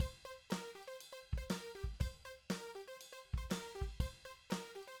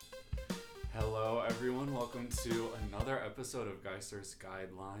everyone. Welcome to another episode of Geisters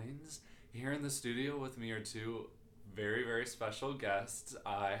Guidelines. Here in the studio with me are two very, very special guests.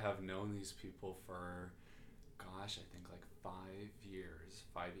 I have known these people for, I think like 5 years.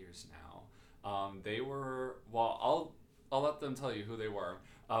 5 years now. I'll let them tell you who they were.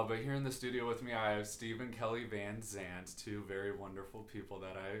 But here in the studio with me, I have Steve and Kelly Van Zant, two very wonderful people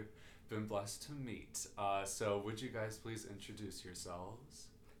that I've been blessed to meet. So would you guys please introduce yourselves?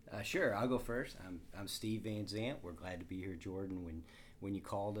 Sure, I'll go first. I'm Steve Van Zant. We're glad to be here, Jordan. When you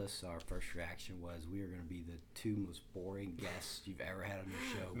called us, our first reaction was we were going to be the two most boring guests you've ever had on your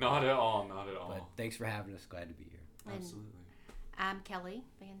show. Not at all. But thanks for having us. Glad to be here. Absolutely. I'm Kelly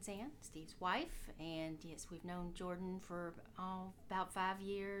Van Zant, Steve's wife, and yes, we've known Jordan for about 5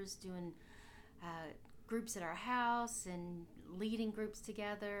 years, doing groups at our house and leading groups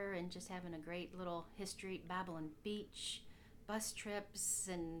together, and just having a great little history, Babylon Beach, bus trips,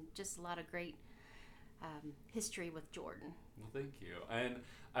 and just a lot of great history with Jordan. Well, thank you. And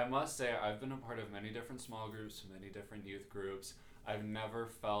I must say, I've been a part of many different small groups, many different youth groups. I've never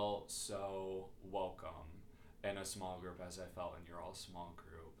felt so welcome in a small group as I felt in your all small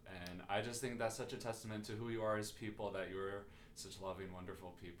group. And I just think that's such a testament to who you are as people, that you're such loving,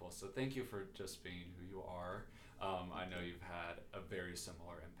 wonderful people. So thank you for just being who you are. I know you've had a very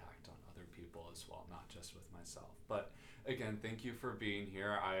similar impact on other people as well, not just with myself. But again, thank you for being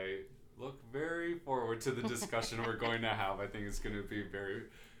here. I look very forward to the discussion we're going to have. I think it's going to be very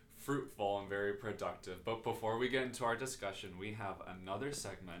fruitful and very productive. But before we get into our discussion, we have another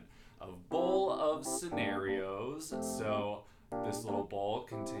segment of Bowl of Scenarios. So this little bowl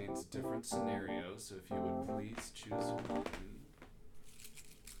contains different scenarios. So if you would please choose one.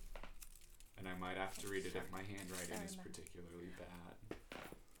 And I might have to read it if my handwriting is particularly bad.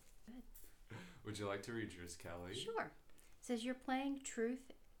 Good. Would you like to read yours, Kelly? Sure. It says you're playing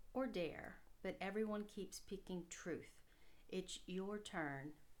truth or dare, but everyone keeps picking truth. It's your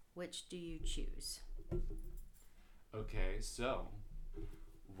turn. Which do you choose? Okay, so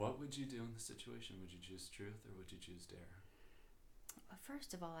what would you do in this situation? Would you choose truth or would you choose dare? Well,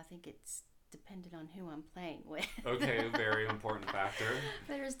 first of all, I think it's dependent on who I'm playing with. Okay, a very important factor.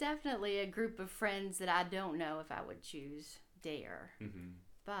 There's definitely a group of friends that I don't know if I would choose dare. Mm-hmm.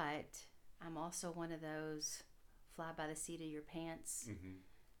 But I'm also one of those fly by the seat of your pants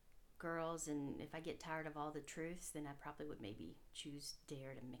girls, and if I get tired of all the truths, then I probably would maybe choose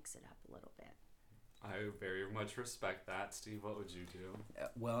dare to mix it up a little bit. I very much respect that. Steve, what would you do?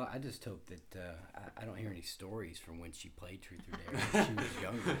 Well, I just hope that I don't hear any stories from when she played Truth or Dare when she was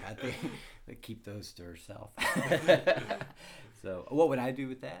younger. I think I'd keep those to herself. So what would I do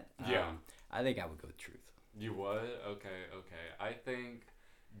with that? Yeah. I think I would go with truth. You would? Okay. I think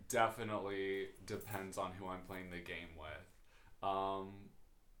definitely depends on who I'm playing the game with.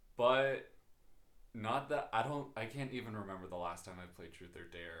 But not that I can't even remember the last time I played Truth or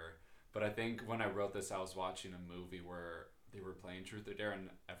Dare. But I think when I wrote this, I was watching a movie where they were playing Truth or Dare and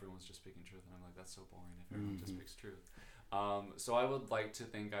everyone's just picking truth. And I'm like, that's so boring if everyone just picks truth. So I would like to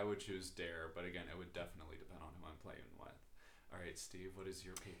think I would choose Dare. But again, it would definitely depend on who I'm playing with. All right, Steve, what is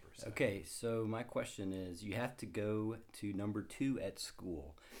your paper say? Okay, so my question is, you have to go to number 2 at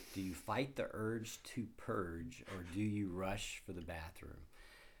school. Do you fight the urge to purge or do you rush for the bathroom?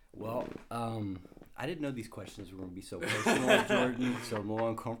 Well, I didn't know these questions were going to be so personal, Jordan, so I'm a little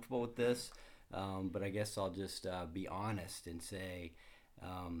uncomfortable with this. But I guess I'll just be honest and say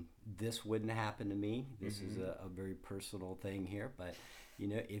this wouldn't happen to me. This is a very personal thing here. But, you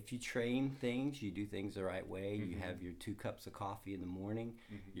know, if you train things, you do things the right way, you have your 2 cups of coffee in the morning,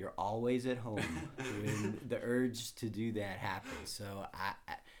 you're always at home when the urge to do that happens. So I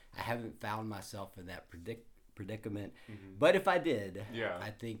haven't found myself in that predicament. But if I did,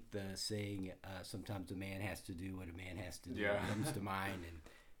 I think the saying sometimes a man has to do what a man has to do comes to mind, and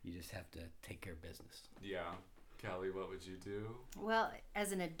you just have to take care of business. Yeah. Kelly, what would you do? Well,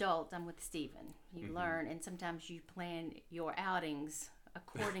 as an adult, I'm with Stephen. You learn, and sometimes you plan your outings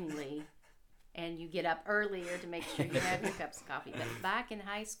accordingly, and you get up earlier to make sure you have your cups of coffee. But back in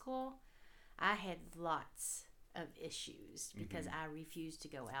high school, I had lots of issues because I refused to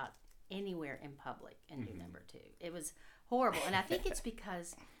go out anywhere in public and do number 2. It was horrible. And I think it's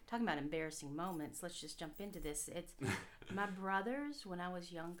because, talking about embarrassing moments, let's just jump into this. It's my brothers, when I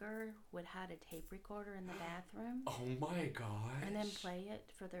was younger, would hide a tape recorder in the bathroom. Oh my gosh. And then play it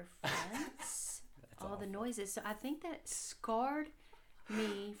for their friends. All the noises. So I think that scarred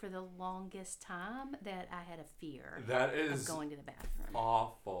me for the longest time that I had a fear That of is going to the bathroom.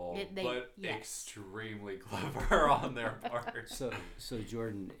 awful, but Yes. extremely clever on their part. So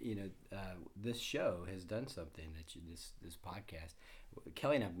Jordan, this show has done something that this podcast.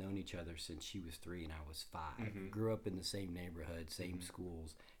 Kelly and I've known each other since she was 3 and I was 5. Grew up in the same neighborhood, same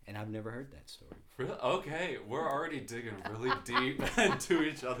schools, and I've never heard that story. Really? Okay, we're already digging really deep into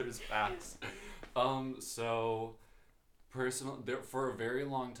each other's past. So for a very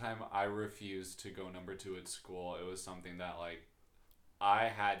long time, I refused to go number 2 at school. It was something that like I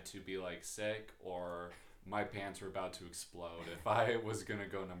had to be like sick or my pants were about to explode if I was gonna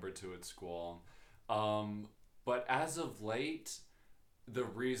go number 2 at school. But as of late, the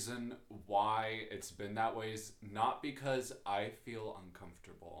reason why it's been that way is not because I feel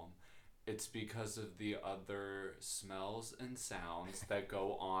uncomfortable. It's because of the other smells and sounds that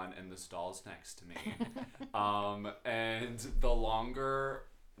go on in the stalls next to me. And the longer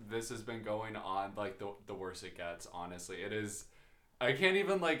this has been going on, like the worse it gets, honestly. It is, I can't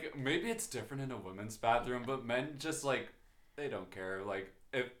even like, maybe it's different in a women's bathroom, but men just like, they don't care. Like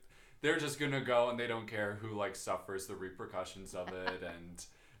if they're just gonna go and they don't care who like suffers the repercussions of it. And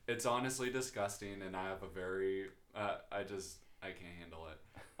it's honestly disgusting. And I have a very, I can't handle it.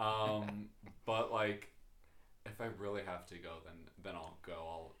 But like, if I really have to go, then I'll go.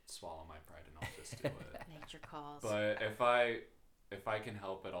 I'll swallow my pride and I'll just do it. Nature calls. But if I can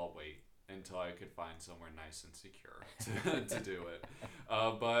help it, I'll wait until I could find somewhere nice and secure to do it.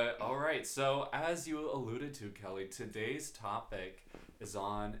 But all right. So as you alluded to, Kelly, today's topic is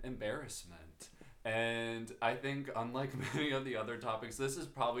on embarrassment. And I think unlike many of the other topics, this is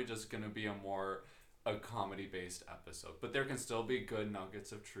probably just going to be a comedy-based episode, but there can still be good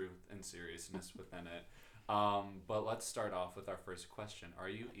nuggets of truth and seriousness within it. But let's start off with our first question. Are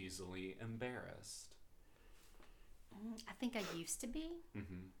you easily embarrassed? I think I used to be,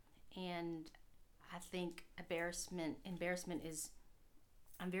 and I think embarrassment is,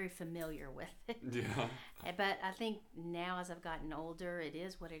 I'm very familiar with it. Yeah. But I think now as I've gotten older, it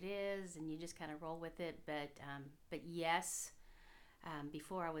is what it is, and you just kind of roll with it. But yes.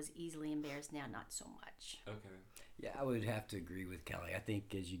 Before I was easily embarrassed, now not so much. Okay. Yeah, I would have to agree with Kelly. I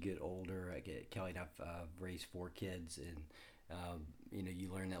think as you get older, Kelly and I've raised 4 kids, and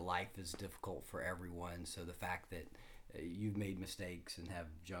you learn that life is difficult for everyone. So the fact that you've made mistakes and have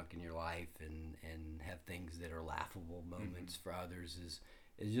junk in your life and have things that are laughable moments for others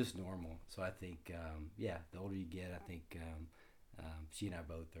is just normal. So I think the older you get, I think she and I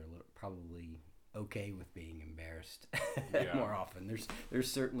both are probably okay with being embarrassed more often.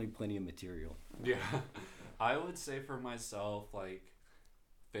 There's certainly plenty of material. Yeah. I would say for myself, like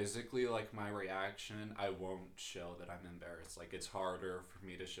physically, like my reaction, I won't show that I'm embarrassed. Like it's harder for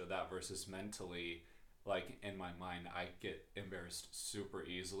me to show that versus mentally, like in my mind, I get embarrassed super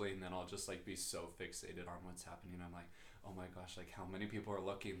easily, and then I'll just like be so fixated on what's happening. I'm like, oh my gosh, like how many people are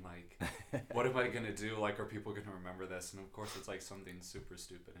looking, like what am I gonna do? Like, are people gonna remember this? And of course it's like something super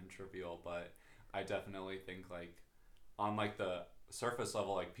stupid and trivial, but I definitely think like on like the surface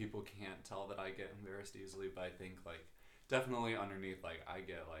level, like people can't tell that I get embarrassed easily, but I think like definitely underneath, like I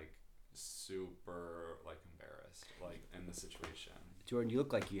get like super like embarrassed like in the situation. Jordan, you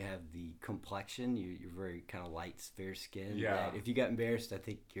look like you have the complexion. You're very kind of light, fair skinned. Yeah. If you got embarrassed, I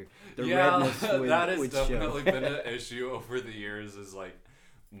think the redness would that has would definitely show. been an issue over the years. Is like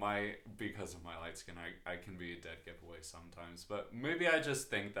because of my light skin, I can be a dead giveaway sometimes. But maybe I just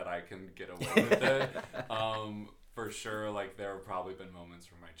think that I can get away with it. For sure, like there have probably been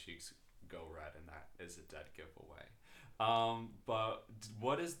moments where my cheeks go red, and that is a dead giveaway. But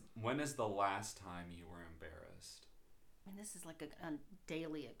when is the last time you were embarrassed? And this is like a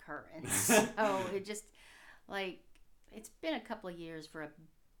daily occurrence. So it just like it's been a couple of years for a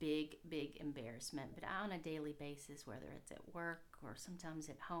big embarrassment, but on a daily basis, whether it's at work or sometimes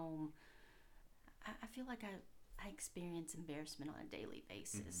at home, I feel like I experience embarrassment on a daily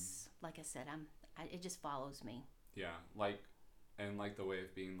basis. Like I said, it just follows me. Yeah, like the way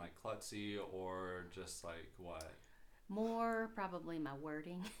of being like klutzy or just like what? More probably my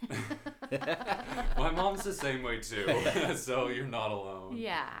wording. My mom's the same way too, so you're not alone.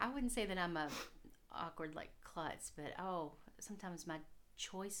 Yeah, I wouldn't say that I'm a awkward like klutz, but sometimes my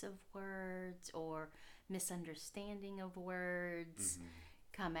choice of words or misunderstanding of words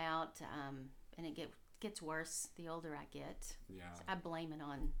come out, and it gets worse the older I get. Yeah. So I blame it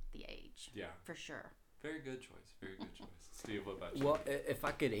on the age. Yeah. For sure. Very good choice. Very good choice. Steve, what about you? Well, if I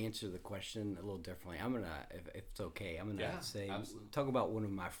could answer the question a little differently, I'm gonna, if it's okay, I'm gonna say absolutely. talk about one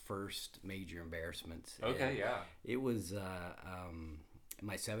of my first major embarrassments. Okay, And yeah. it was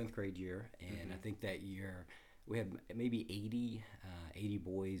my 7th grade year, and I think that year we have maybe 80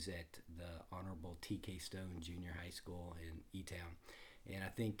 boys at the Honorable T.K. Stone Junior High School in E-Town. And I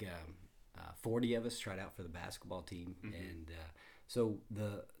think 40 of us tried out for the basketball team. And so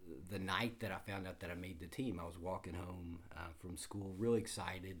the night that I found out that I made the team, I was walking home from school really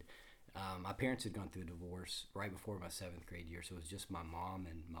excited. My parents had gone through a divorce right before my 7th grade year, so it was just my mom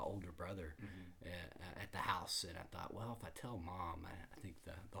and my older brother at the house. And I thought, well, if I tell Mom, I think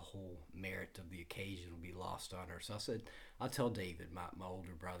the whole merit of the occasion will be lost on her. So I said, I'll tell David, my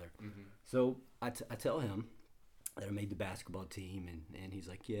older brother. So I tell him that I made the basketball team, and he's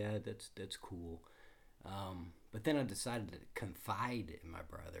like, yeah, that's cool. But then I decided to confide in my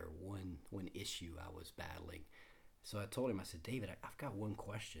brother one issue I was battling. So I told him, I said, David, I've got one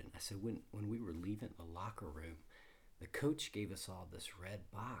question. I said, when we were leaving the locker room, the coach gave us all this red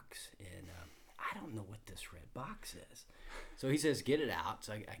box, and I don't know what this red box is. So he says, get it out.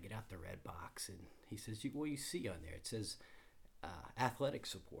 So I get out the red box, and he says, what do you see on there? It says, athletic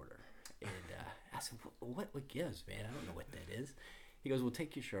supporter. And I said, what gives, man? I don't know what that is. He goes, well,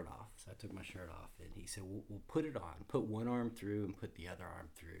 take your shirt off. So I took my shirt off, and he said, we'll put it on. Put one arm through and put the other arm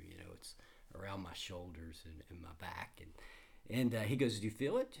through. You know, it's around my shoulders and my back. And he goes, do you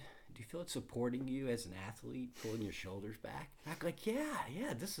feel it? Do you feel it supporting you as an athlete, pulling your shoulders back? And I'm like,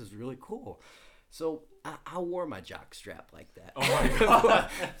 yeah, this is really cool. So I wore my jock strap like that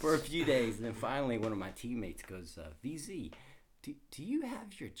for a few days. And then finally one of my teammates goes, VZ, do you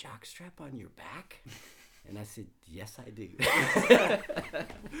have your jock strap on your back? And I said, yes, I do.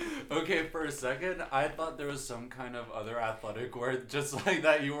 Okay, for a second, I thought there was some kind of other athletic word just like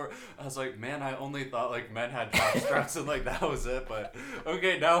that. I was like, man, I only thought like men had jock straps and like that was it. But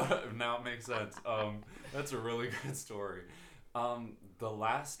okay, now it makes sense. That's a really good story. The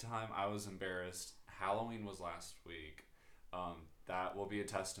last time I was embarrassed, Halloween was last week. That will be a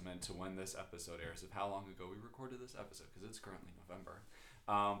testament to when this episode airs, of how long ago we recorded this episode, because it's currently November.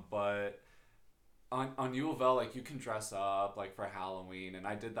 But on U of L, like, you can dress up like for Halloween, and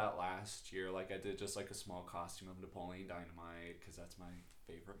I did that last year. Like, I did just like a small costume of Napoleon Dynamite, because that's my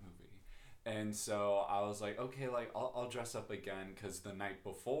favorite movie. And so I was like, okay, like I'll dress up again, because the night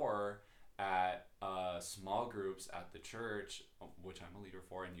before at small groups at the church, which I'm a leader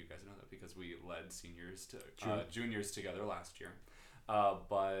for, and you guys know that because we led seniors to juniors together last year.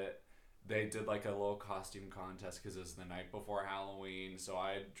 But they did like a little costume contest because it was the night before Halloween. So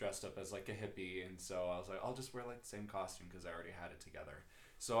I dressed up as like a hippie, and so I was like, I'll just wear like the same costume because I already had it together.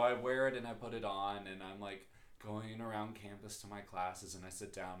 So I wear it and I put it on, and I'm like going around campus to my classes, and I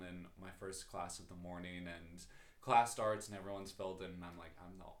sit down in my first class of the morning, and class starts and everyone's filled in, and I'm like,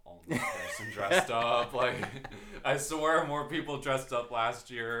 I'm the only person dressed up. Like, I swear more people dressed up last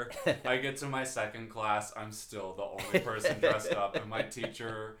year. I get to my second class, I'm still the only person dressed up, and my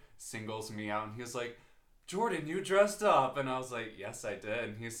teacher singles me out, and he was like, Jordan, you dressed up. And I was like, yes, I did.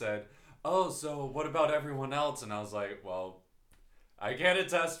 And he said, oh, so what about everyone else? And I was like, well, I can't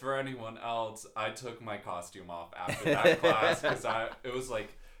attest for anyone else. I took my costume off after that class, because it was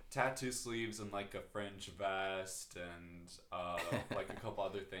like tattoo sleeves and like a fringe vest and like a couple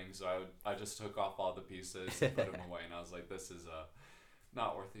other things. So I just took off all the pieces and put them away, and I was like, this is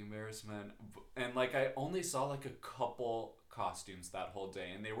not worth the embarrassment. And like, I only saw like a couple costumes that whole day,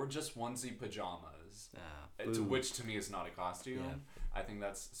 and they were just onesie pajamas, which to me is not a costume. Yeah. I think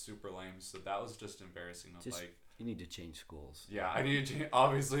that's super lame. So that was just embarrassing. You need to change schools. Yeah, I need to change.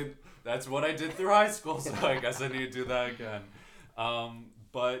 Obviously, that's what I did through high school, so I guess I need to do that again.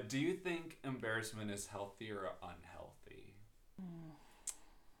 But do you think embarrassment is healthy or unhealthy?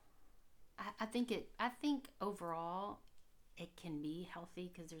 I think overall it can be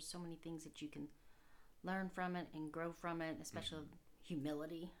healthy, because there's so many things that you can learn from it and grow from it, especially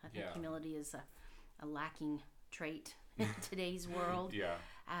humility. I think humility is a lacking trait in today's world. Yeah.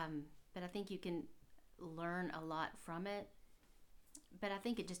 But I think you can learn a lot from it. But I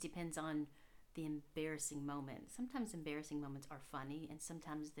think it just depends on the embarrassing moment. Sometimes embarrassing moments are funny, and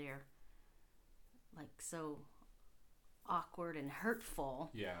sometimes they're like so awkward and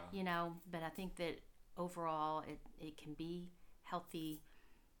hurtful. Yeah. You know, but I think that overall it can be healthy,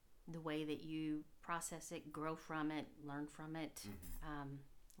 the way that you process it, grow from it, learn from it,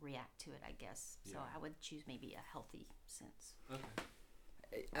 react to it, I guess. So I would choose maybe a healthy sense. Okay.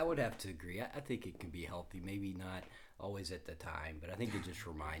 I would have to agree. I think it can be healthy, maybe not always at the time, but I think it just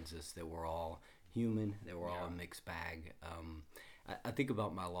reminds us that we're all human, that we're all a mixed bag. I think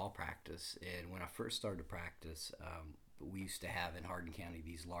about my law practice, and when I first started to practice, we used to have in Hardin County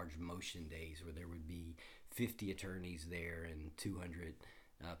these large motion days where there would be 50 attorneys there and 200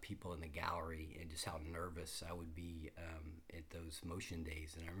 people in the gallery and just how nervous I would be at those motion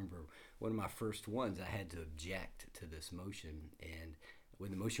days. And I remember one of my first ones, I had to object to this motion. And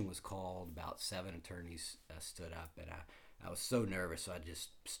when the motion was called, about 7 attorneys stood up, and I was so nervous, so I just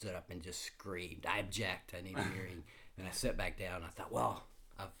stood up and just screamed, "I object, I need a hearing." And I sat back down, and I thought, well,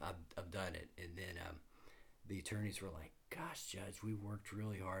 I've done it. And then the attorneys were like, "Gosh, Judge, we worked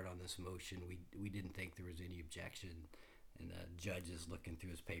really hard on this motion. We didn't think there was any objection." And the judge is looking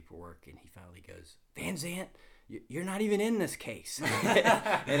through his paperwork, and he finally goes, "Van Zandt, you're not even in this case."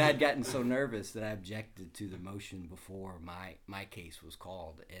 And I'd gotten so nervous that I objected to the motion before my case was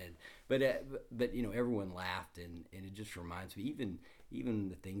called. And but everyone laughed, and it just reminds me, even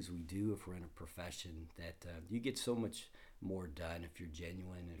the things we do if we're in a profession, that you get so much more done if you're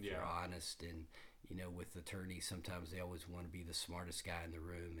genuine, if you're honest. And with attorneys, sometimes they always want to be the smartest guy in the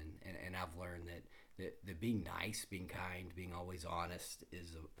room, and I've learned that being nice, being kind, being always honest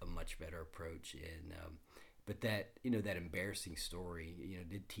is a much better approach. And but that that embarrassing story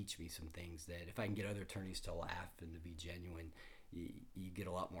did teach me some things, that if I can get other attorneys to laugh and to be genuine, you get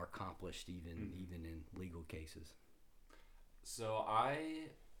a lot more accomplished even in legal cases. So I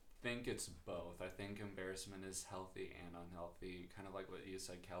think it's both. I think embarrassment is healthy and unhealthy. Kind of like what you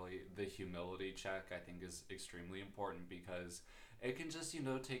said, Kelly. The humility check, I think, is extremely important, because it can just,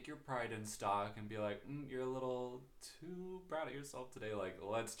 take your pride in stock and be like, you're a little too proud of yourself today. Like,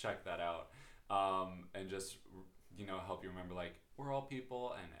 let's check that out. And just, help you remember, like, we're all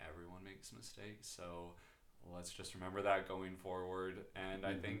people and everyone makes mistakes. So let's just remember that going forward. And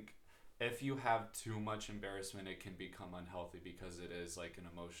I think if you have too much embarrassment, it can become unhealthy, because it is like an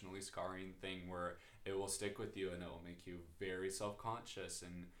emotionally scarring thing where it will stick with you and it will make you very self-conscious,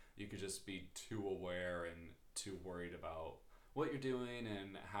 and you could just be too aware and too worried about what you're doing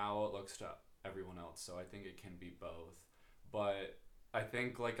and how it looks to everyone else. So I think it can be both. But I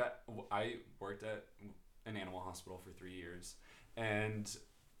think, like, I worked at an animal hospital for 3 years, and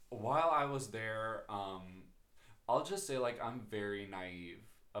while I was there, I'll just say, like, I'm very naive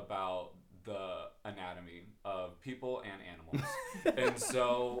about the anatomy of people and animals. And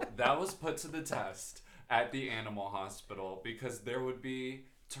so that was put to the test at the animal hospital, because there would be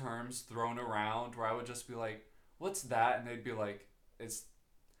terms thrown around where I would just be like, "What's that?" And they'd be like, it's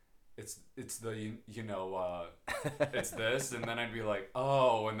the, it's this. And then I'd be like,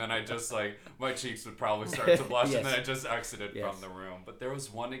 "Oh," and then I just, like, my cheeks would probably start to blush. Yes. And then I just exited from the room. But there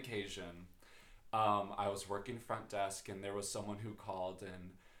was one occasion, I was working front desk, and there was someone who called,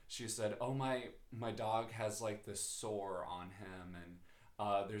 and she said, "Oh, my dog has, like, this sore on him, and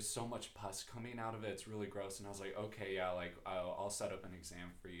there's so much pus coming out of it. It's really gross." And I was like, "Okay, yeah, like, I'll set up an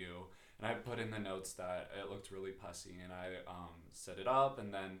exam for you." And I put in the notes that it looked really pussy, and I set it up.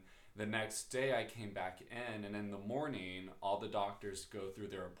 And then the next day I came back in, and in the morning, all the doctors go through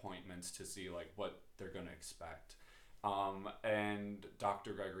their appointments to see, like, what they're going to expect. And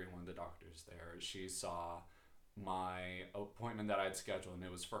Dr. Gregory, one of the doctors there, she saw my appointment that I'd scheduled, and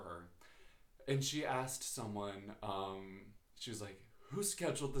it was for her. And she asked someone, she was like, "Who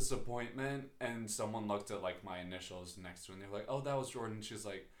scheduled this appointment?" And someone looked at, like, my initials next to it, and they're like, "Oh, that was Jordan." She's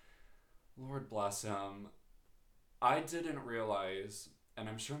like, "Lord bless him. I didn't realize," and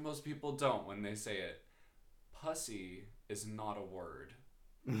I'm sure most people don't when they say it, pussy is not a word.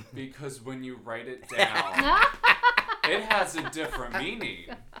 Because when you write it down, it has a different meaning.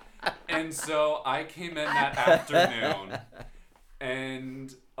 And so I came in that afternoon,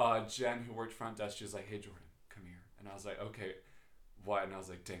 and Jen, who worked front desk, she was like, "Hey, Jordan, come here." And I was like, "Okay, what?" And I was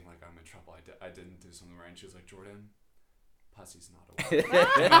like, "Dang, like, I'm in trouble. I didn't do something right." And she was like, "Jordan, pussy's not a word."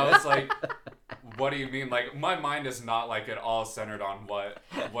 And I was like, "What do you mean?" Like, my mind is not, like, at all centered on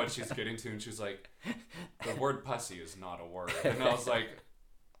what she's getting to. And she was like, "The word pussy is not a word." And I was like,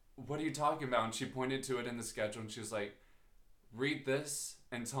 "What are you talking about?" And she pointed to it in the schedule, and she was like, "Read this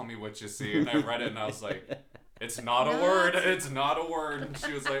and tell me what you see." And I read it, and I was like, "It's not a word. It's not a word." And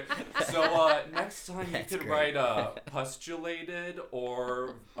she was like, "So next time you could write pustulated,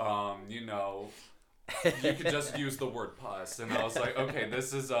 or you could just use the word pus." And I was like, "Okay,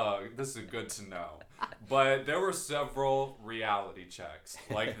 this is good to know." But there were several reality checks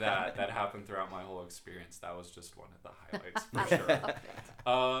like that happened throughout my whole experience. That was just one of the highlights for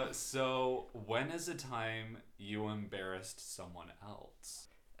sure. So when is a time you embarrassed someone else?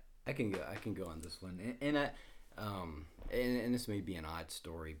 I can go on this one, and this may be an odd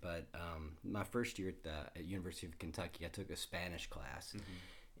story, but my first year at University of Kentucky, I took a Spanish class.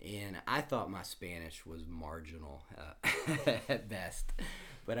 And I thought my Spanish was marginal at best.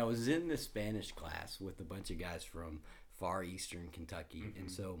 But I was in the Spanish class with a bunch of guys from far eastern Kentucky.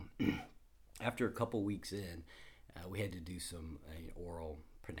 And so after a couple weeks in, we had to do some oral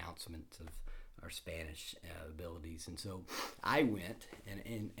pronouncements of our Spanish abilities. And so I went,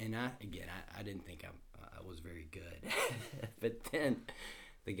 and I didn't think I was very good. But then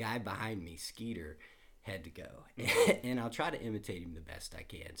the guy behind me, Skeeter, had to go. And I'll try to imitate him the best I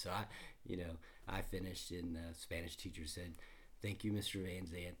can. So I finished, and the Spanish teacher said, "Thank you, Mr. Van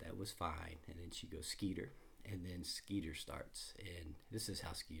Zant, that was fine." And then she goes, "Skeeter." And then Skeeter starts, and this is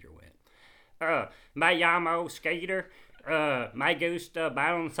how Skeeter went. Me llamo Skeeter. Me gusta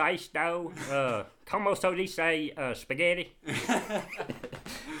baloncesto. Como se dice spaghetti?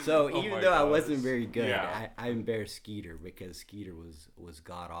 So Oh even my though I gosh. wasn't very good, Yeah. I embarrassed Skeeter because Skeeter was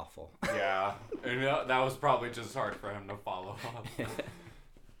god awful. Yeah, and that was probably just hard for him to follow up.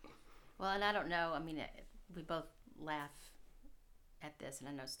 Well, and I don't know. I mean, we both laugh at this, and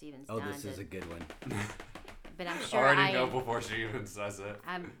I know Steven's Oh, dying this is to- a good one. But I'm I sure already know before she even says it.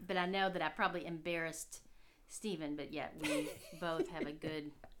 But I know that I probably embarrassed Steven, but yet we both have a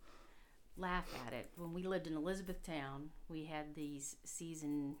good laugh at it. When we lived in Elizabethtown, we had these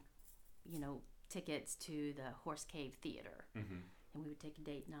season, tickets to the Horse Cave Theater. Mm-hmm. And we would take a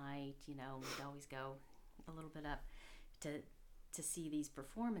date night, we'd always go a little bit up to see these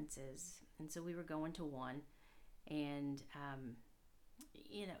performances. And so we were going to one, and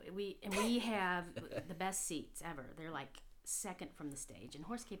we have the best seats ever. They're like second from the stage, and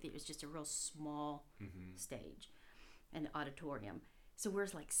Horse Cave Theater is just a real small stage and auditorium. So we're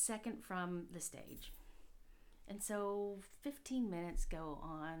like second from the stage, and so 15 minutes go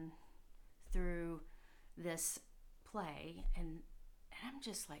on through this play, and I'm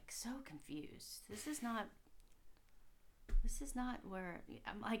just like so confused. This is not where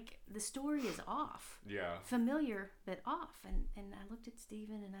I'm like, the story is off. Yeah. Familiar but off. And I looked at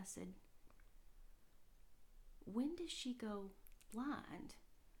Steven and I said, when does she go blind?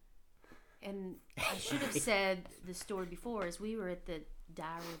 And I should have said the story before, as we were at the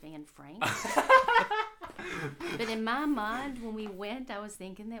Diary of Anne Frank. But in my mind, when we went, I was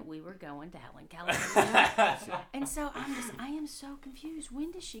thinking that we were going to Helen Keller. And so I am so confused.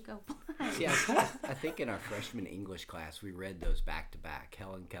 When does she go blind? See, I think in our freshman English class, we read those back to back,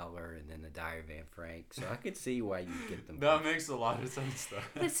 Helen Keller and then the Diary of Anne Frank. So I could see why you get them. That makes a lot of sense,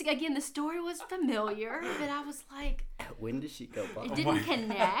 though. Again, the story was familiar, but I was like, When does she go blind? it didn't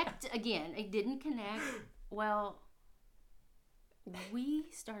connect. Again, it didn't connect. Well, we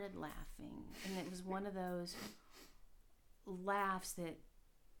started laughing, and it was one of those laughs that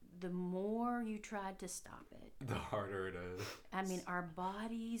the more you tried to stop it, The harder it is. I mean, our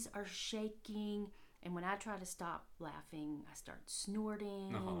bodies are shaking, and when I try to stop laughing, I start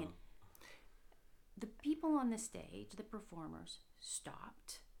snorting. And the people on the stage, the performers,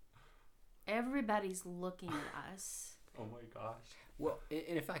 stopped. Everybody's looking at us. Oh my gosh. Well,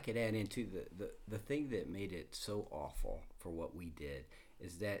 and if I could add into the thing that made it so awful for what we did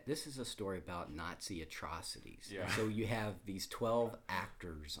is that this is a story about Nazi atrocities. Yeah. So you have these 12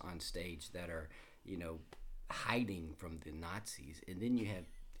 actors on stage that are, hiding from the Nazis, and then you have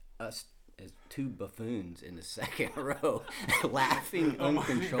us as two buffoons in the second row laughing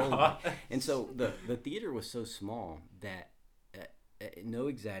uncontrollably. And so the theater was so small that no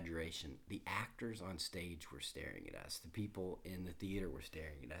exaggeration, the actors on stage were staring at us. The people in the theater were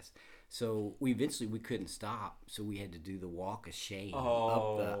staring at us. So we couldn't stop. So we had to do the walk of shame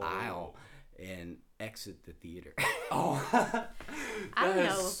up the aisle and exit the theater. I don't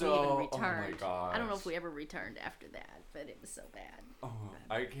know if we even returned. Oh my gosh. I don't know if we ever returned after that, but it was so bad. Oh,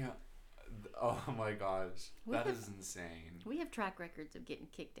 I can't. Oh my gosh. We That have- is insane. We have track records of getting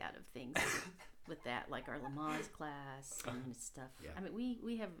kicked out of things with that, like our Lamaze class and stuff. Yeah. I mean,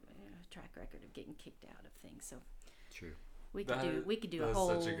 we have a track record of getting kicked out of things, so True. we could do a That's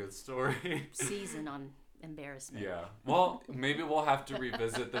whole such a good story. season on embarrassment. Yeah. Well, maybe we'll have to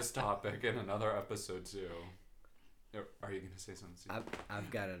revisit this topic in another episode too. Are you gonna say something? Steve? I've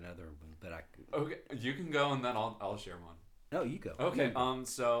got another one, but I could. Okay, you can go and then I'll share one. No, you go. Okay. You go.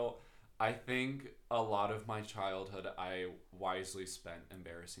 So I think a lot of my childhood I wisely spent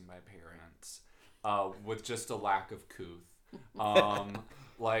embarrassing my parents, with just a lack of couth.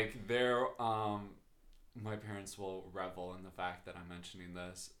 Like my parents will revel in the fact that I'm mentioning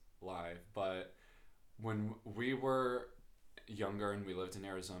this live, but when we were younger and we lived in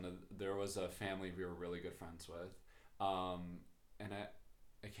Arizona, there was a family we were really good friends with, and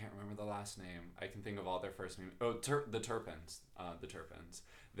I can't remember the last name. I can think of all their first names. Oh, the Turpins. The Turpins.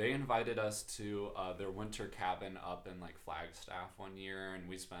 They invited us to their winter cabin up in like Flagstaff one year, and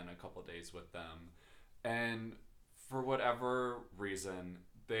we spent a couple days with them. And for whatever reason,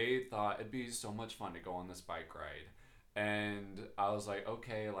 they thought it'd be so much fun to go on this bike ride. And I was like,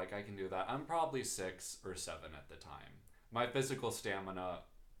 okay, like I can do that. I'm probably 6 or 7 at the time. My physical stamina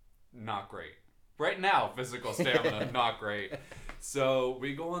not great. Right now, physical stamina, not great. So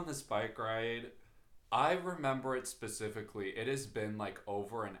we go on this bike ride. I remember it specifically. It has been like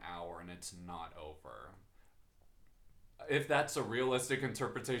over an hour and it's not over. If that's a realistic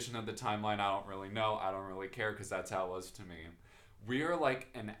interpretation of the timeline, I don't really know. I don't really care because that's how it was to me. We are like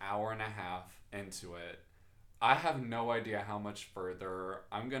an hour and a half into it. I have no idea how much further.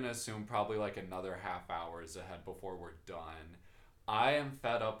 I'm going to assume probably like another half hours ahead before we're done. I am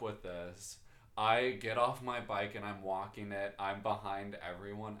fed up with this. I get off my bike and I'm walking it. I'm behind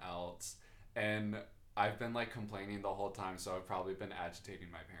everyone else. And I've been like complaining the whole time, so I've probably been agitating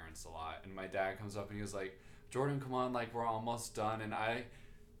my parents a lot. And my dad comes up and he was like, Jordan, come on, like we're almost done. And I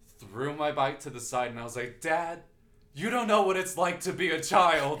threw my bike to the side and I was like, Dad, you don't know what it's like to be a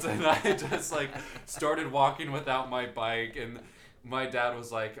child. And I just like started walking without my bike, and my dad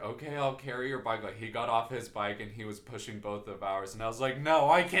was like, okay, I'll carry your bike. Like he got off his bike and he was pushing both of ours, and I was like, no,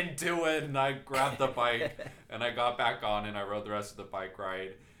 I can do it. And I grabbed the bike and I got back on and I rode the rest of the bike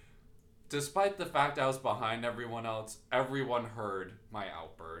ride. Despite the fact I was behind everyone else, everyone heard my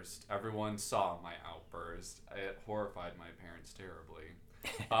outburst. Everyone saw my outburst. It horrified my parents terribly.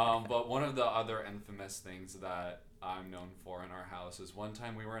 But one of the other infamous things that I'm known for in our house is one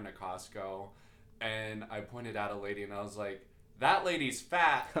time we were in a Costco and I pointed at a lady and I was like, that lady's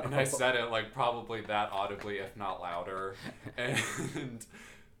fat. And I said it like probably that audibly, if not louder. And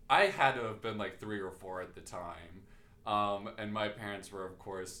I had to have been like 3 or 4 at the time. And my parents were, of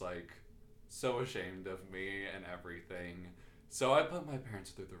course, like so ashamed of me and everything. So I put my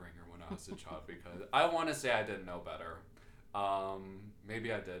parents through the ringer when I was a child because I want to say I didn't know better.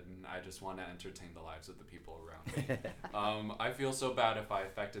 Maybe I didn't. I just want to entertain the lives of the people around me. I feel so bad if I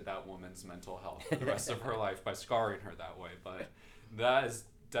affected that woman's mental health for the rest of her life by scarring her that way, but that is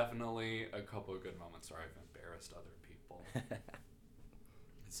definitely a couple of good moments where I've embarrassed other people.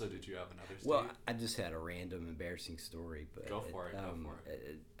 So did you have another Steve? Well, I just had a random embarrassing story, but Go for it.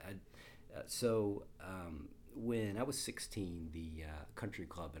 When I was 16, the country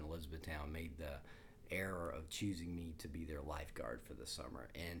club in Elizabethtown made the error of choosing me to be their lifeguard for the summer,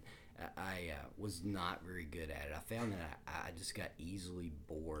 and I was not very good at it. I found that I just got easily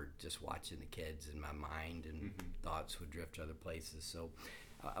bored just watching the kids, and my mind and thoughts would drift to other places. So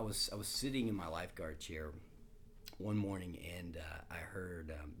I was sitting in my lifeguard chair one morning, and I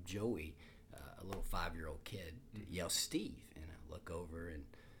heard Joey, a little 5-year-old kid, yell Steve, and I look over and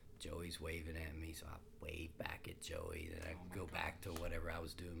Joey's waving at me, so I wave back at Joey, then I go back to whatever I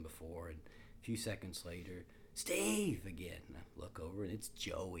was doing before, and a few seconds later, Steve again. And I look over and it's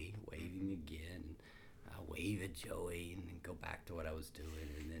Joey waving again. And I wave at Joey and then go back to what I was doing.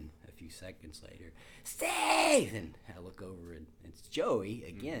 And then a few seconds later, Steve! And I look over and it's Joey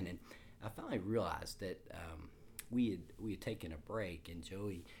again. And I finally realized that we had taken a break, and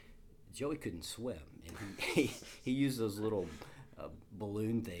Joey couldn't swim, and he used those little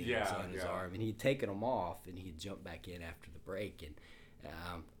balloon things on his arm, and he'd taken them off, and he'd jump back in after the break. And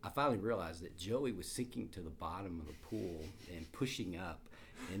I finally realized that Joey was sinking to the bottom of the pool and pushing up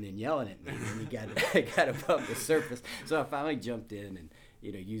and then yelling at me when he got above the surface. So I finally jumped in and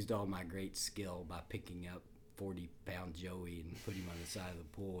used all my great skill by picking up 40-pound Joey and put him on the side of the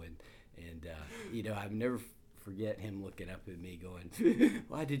pool. And I've never forget him looking up at me going,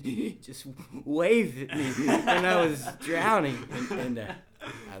 why did you just wave at me when I was drowning? And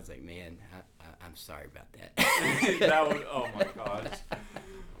I was like, man, I'm sorry about that. That was, oh my gosh.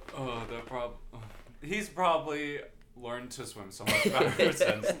 He's probably learned to swim so much better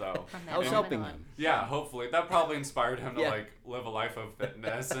since, though. I was helping him. Yeah, hopefully. That probably inspired him to live a life of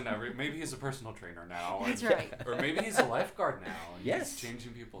fitness and maybe he's a personal trainer now. That's right. Or maybe he's a lifeguard now and yes. he's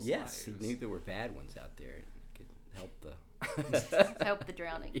changing people's lives. Yes, he knew there were bad ones out there. Could help the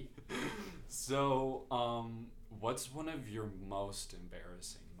drowning. So, what's one of your most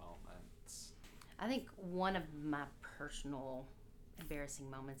embarrassing moments? I think one of my personal embarrassing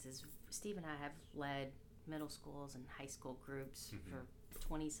moments is Steve and I have led middle schools and high school groups for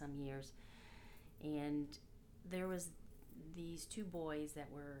 20 some years, and there was these 2 boys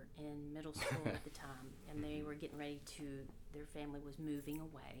that were in middle school at the time, and they were getting ready to, their family was moving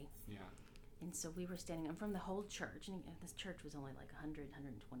away. Yeah. And so we were standing in front of the whole church, and this church was only like 100,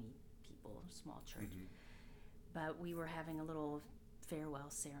 120 people, a small church. But we were having a little farewell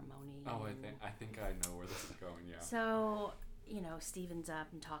ceremony. Oh, I think I know where this is going, yeah. So, Stephen's up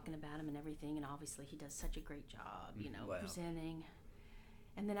and talking about him and everything, and obviously he does such a great job, presenting.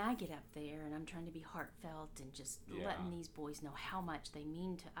 And then I get up there, and I'm trying to be heartfelt and just letting these boys know how much they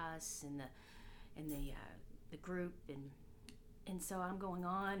mean to us and the group. And so I'm going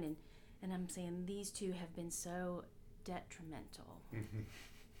on, and I'm saying these 2 have been so detrimental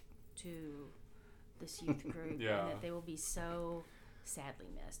to this youth group Yeah. and that they will be so sadly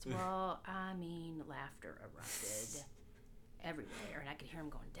missed. Well, I mean, laughter erupted everywhere, and I could hear them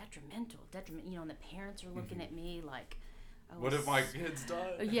going, detrimental, you know, and the parents are looking at me like, oh, What have my kids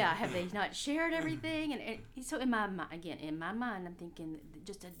done? yeah, have they not shared everything? And so in my mind, I'm thinking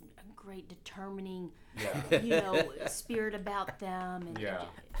just a great determining, Yeah. you know, spirit about them. And Yeah.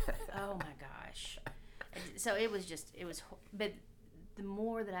 oh my gosh. So it was, but the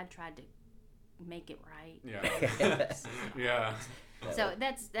more that I tried to make it right. Yeah. Yeah. So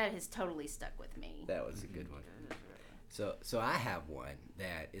that has totally stuck with me. That was a good one. So I have one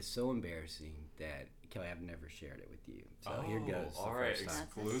that is so embarrassing that, Kelly, I've never shared it with you. So here goes. All the right, first time.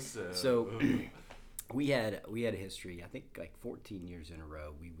 exclusive. So we had a history. I think like 14 years in a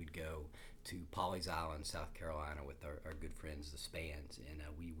row, we would go to Pawleys Island, South Carolina, with our good friends, the Spans, and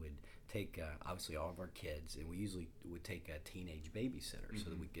we would take obviously all of our kids, and we usually would take a teenage babysitter so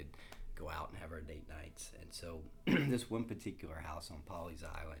that we could go out and have our date nights. And so this one particular house on Pawleys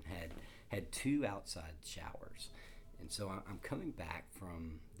Island had 2 outside showers. And so I'm coming back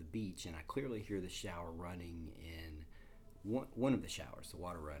from the beach, and I clearly hear the shower running in one of the showers, the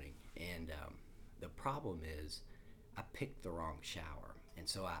water running. And the problem is I picked the wrong shower. And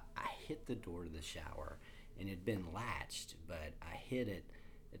so I hit the door to the shower, and it had been latched, but I hit it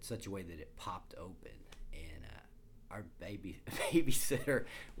in such a way that it popped open. And our babysitter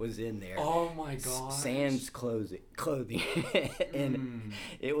was in there. Oh my gosh. Sans clothing. And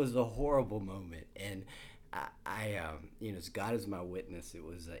it was a horrible moment. And I you know, as God is my witness, it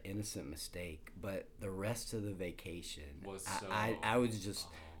was an innocent mistake. But the rest of the vacation, Was I was just,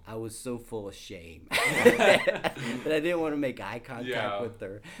 I was so full of shame that I didn't want to make eye contact with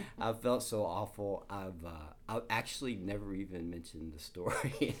her. I felt so awful. I've actually never even mentioned the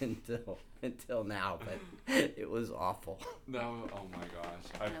story until now, but it was awful. No, oh my gosh,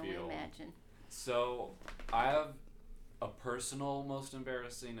 I can only feel. imagine. So I have a personal most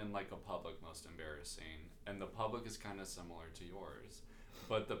embarrassing and like a public most embarrassing, and the public is kind of similar to yours,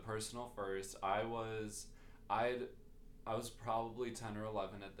 but the personal first. I was probably 10 or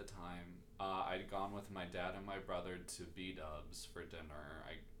 11 at the time. I'd gone with my dad and my brother to B-Dubs for dinner.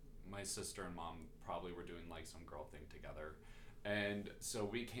 My sister and mom probably were doing like some girl thing together, and so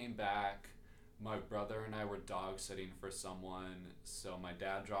we came back. My brother and I were dog sitting for someone, so my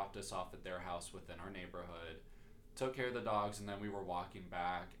dad dropped us off at their house within our neighborhood, took care of the dogs, and then we were walking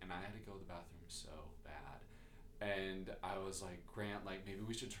back, and I had to go to the bathroom so bad. And I was like, Grant, like, maybe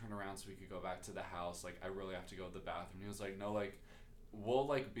we should turn around so we could go back to the house. Like, I really have to go to the bathroom. He was like, no, like, we'll,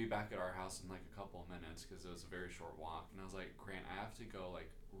 like, be back at our house in, like, a couple of minutes, because it was a very short walk. And I was like, Grant, I have to go,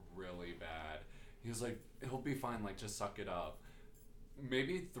 like, really bad. He was like, it'll be fine, like, just suck it up.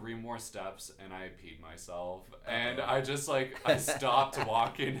 Maybe 3 more steps, and I peed myself. And I just, like, I stopped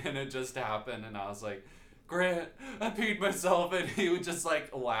walking, and it just happened. And I was like, Grant, I peed myself. And he would just,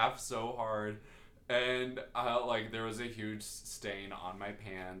 like, laugh so hard. And, like, there was a huge stain on my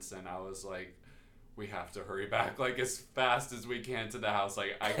pants. And I was like, we have to hurry back, like, as fast as we can to the house.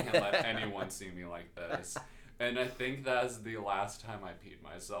 Like, I can't let anyone see me like this. And I think that's the last time I peed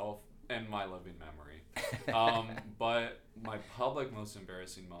myself in my living memory. But my public most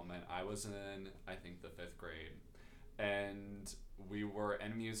embarrassing moment, I was in, I think, the 5th grade, and we were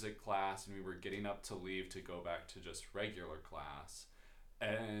in music class, and we were getting up to leave to go back to just regular class.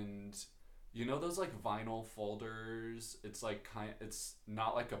 And you know those like vinyl folders? It's like it's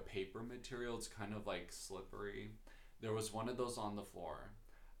not like a paper material, it's kind of like slippery. There was one of those on the floor,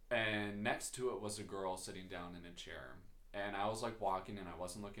 and next to it was a girl sitting down in a chair. And I was like walking, and I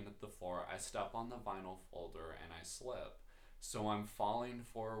wasn't looking at the floor. I step on the vinyl folder and I slip. So I'm falling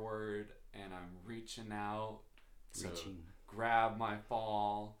forward, and I'm reaching out to grab my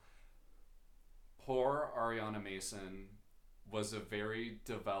fall. Poor Ariana Mason was a very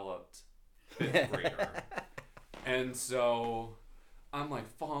developed 5th grader. And so I'm like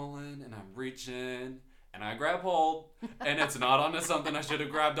falling, and I'm reaching, and I grab hold, and it's not onto something I should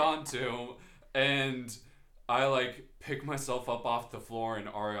have grabbed onto. And I like pick myself up off the floor, and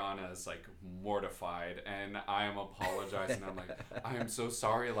Ariana is like mortified, and I am apologizing. I'm like, I am so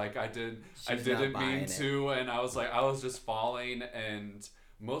sorry. Like I didn't mean to. And I was just falling, and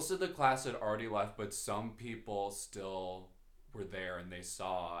most of the class had already left, but some people still were there, and they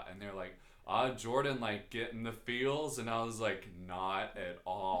saw, and they're like, Jordan, like, getting the feels. And I was like, not at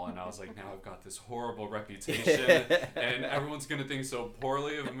all. And I was like, now I've got this horrible reputation, and everyone's gonna think so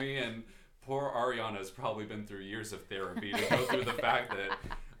poorly of me. And poor Ariana has probably been through years of therapy to go through the fact that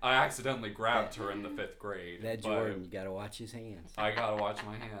I accidentally grabbed her in the 5th grade. That Jordan, you gotta watch his hands. I gotta watch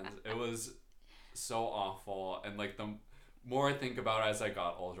my hands. It was so awful. And like more I think about it as I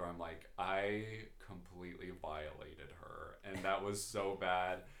got older, I'm like, I completely violated her, and that was so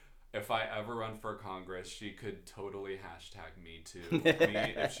bad. If I ever run for Congress, she could totally hashtag me too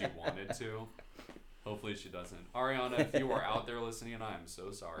me if she wanted to. Hopefully she doesn't. Ariana, if you were out there listening, and I'm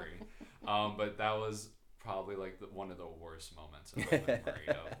so sorry, but that was probably like one of the worst moments of my memory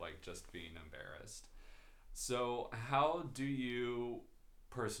of like just being embarrassed. So how do you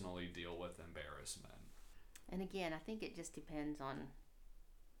personally deal with embarrassment? And again, I think it just depends on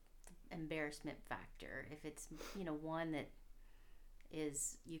the embarrassment factor. If it's, one that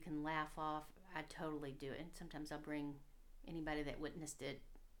is you can laugh off, I totally do it. And sometimes I'll bring anybody that witnessed it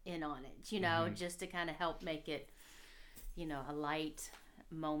in on it, just to kind of help make it, a light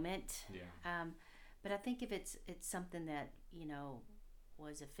moment. Yeah. But I think if it's something that,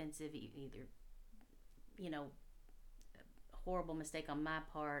 was offensive, either, a horrible mistake on my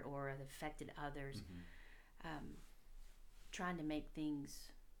part or it affected others, trying to make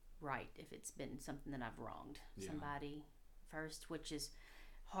things right if it's been something that I've wronged somebody first, which is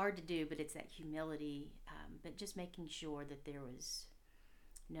hard to do, but it's that humility, but just making sure that there was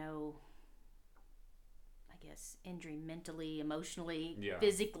no, I guess, injury mentally, emotionally,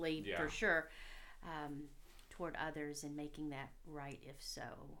 physically, for sure, toward others, and making that right if so.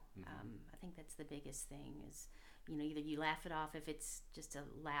 I think that's the biggest thing is, either you laugh it off if it's just a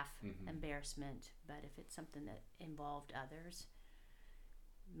laugh embarrassment, but if it's something that involved others,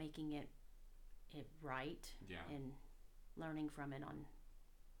 making it right and learning from it on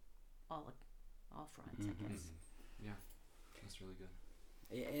all fronts, I guess. Yeah, that's really good.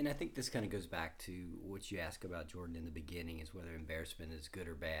 And I think this kind of goes back to what you asked about, Jordan, in the beginning, is whether embarrassment is good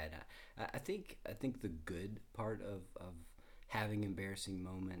or bad. I think the good part of having embarrassing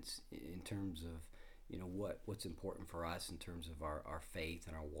moments in terms of what's important for us in terms of our faith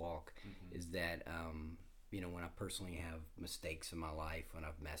and our walk is that when I personally have mistakes in my life, when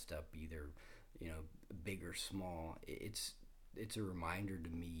I've messed up either big or small, it's a reminder to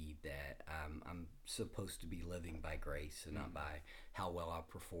me that I'm supposed to be living by grace and not by how well I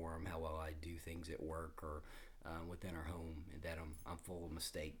perform, how well I do things at work or within our home, and that I'm full of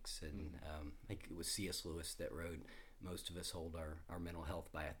mistakes. And I think it was C.S. Lewis that wrote, most of us hold our mental health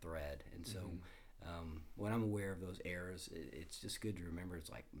by a thread. And so when I'm aware of those errors, it's just good to remember. It's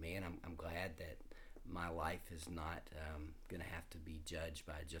like, man, I'm glad that my life is not going to have to be judged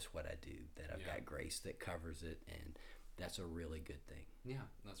by just what I do, that I've got grace that covers it, and that's a really good thing. Yeah,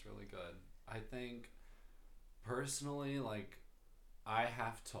 that's really good. I think personally, like, I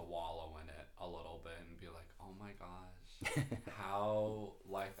have to wallow in it a little bit and be like, oh my gosh, how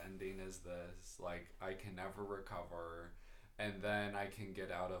life ending is this? Like, I can never recover. And then I can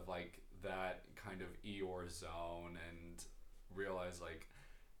get out of like that kind of Eeyore zone and realize like,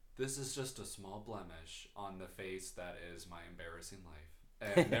 this is just a small blemish on the face that is my embarrassing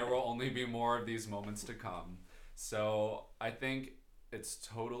life. And there will only be more of these moments to come. So I think it's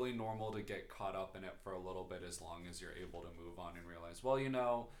totally normal to get caught up in it for a little bit, as long as you're able to move on and realize, well,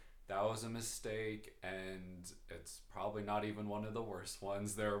 that was a mistake, and it's probably not even one of the worst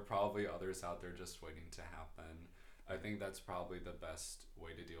ones. There are probably others out there just waiting to happen. I think that's probably the best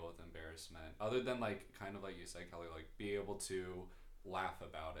way to deal with embarrassment, other than like kind of like you said, Kelly, like be able to laugh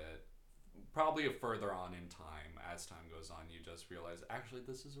about it. Probably further on in time, as time goes on, you just realize, actually,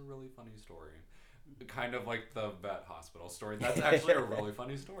 this is a really funny story. Kind of like the vet hospital story. That's actually a really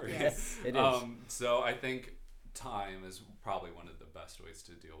funny story. Yes, it is. So I think time is probably one of the best ways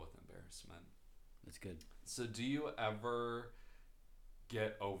to deal with embarrassment. That's good. So do you ever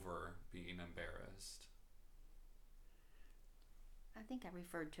get over being embarrassed? I think I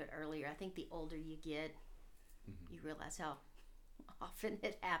referred to it earlier. I think the older you get, you realize how often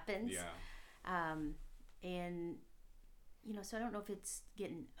it happens. Yeah. And so I don't know if it's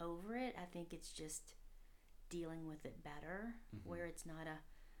getting over it. I think it's just dealing with it better, where it's not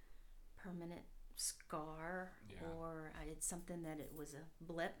a permanent scar, or it's something that it was a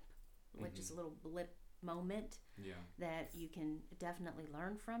blip, which is a little blip moment that you can definitely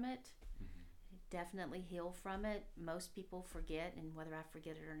learn from it, definitely heal from it. Most people forget, and whether I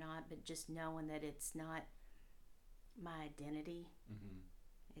forget it or not, but just knowing that it's not my identity,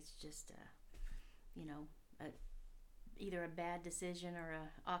 it's just either a bad decision or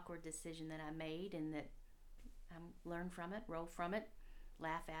a awkward decision that I made, and that I learn from it, roll from it,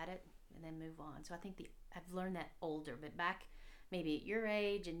 laugh at it, and then move on. So I think I've learned that older, but back maybe at your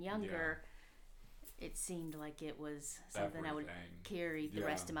age and younger, it seemed like it was something I would carry the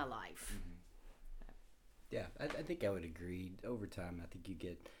rest of my life. Yeah, I think I would agree. Over time, I think you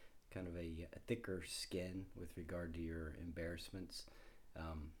get kind of a thicker skin with regard to your embarrassments.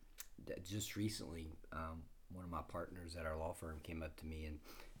 Just recently, one of my partners at our law firm came up to me and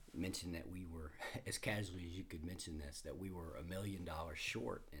mentioned that we were, as casually as you could mention this, that we were $1 million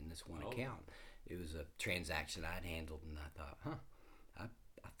short in this one account. It was a transaction I'd handled, and I thought,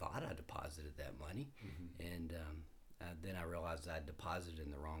 I thought I deposited that money, and then I realized I deposited in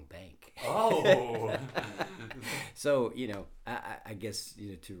the wrong bank. Oh. So, I guess,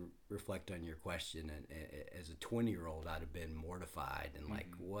 to reflect on your question, and as a 20-year-old, I'd have been mortified and like,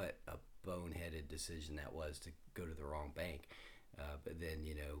 what a boneheaded decision that was to go to the wrong bank. But then,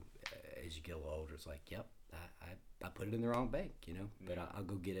 as you get a little older, it's like, yep, I put it in the wrong bank, but I'll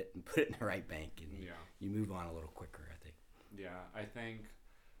go get it and put it in the right bank, and you move on a little quicker, I think. Yeah, I think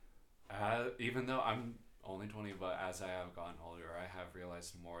even though I'm only 20, but as I have gotten older, I have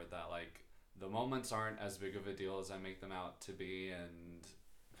realized more that like the moments aren't as big of a deal as I make them out to be, and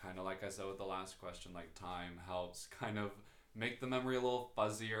kind of like I said with the last question, like time helps kind of make the memory a little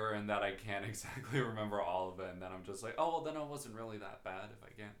fuzzier, and that I can't exactly remember all of it, and then I'm just like, oh well, then it wasn't really that bad if I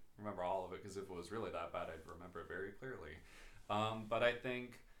can't remember all of it, because if it was really that bad, I'd remember it very clearly. But I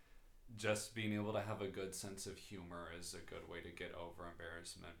think just being able to have a good sense of humor is a good way to get over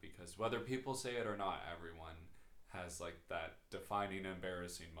embarrassment, because whether people say it or not, everyone has like that defining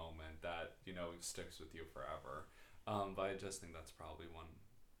embarrassing moment that sticks with you forever. But I just think that's probably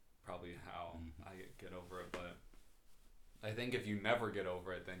how I get over it. But I think if you never get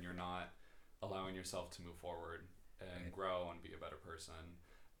over it, then you're not allowing yourself to move forward and grow and be a better person.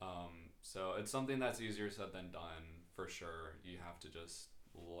 So it's something that's easier said than done, for sure. You have to just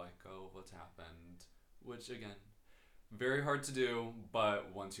let go of what's happened, which again, very hard to do, but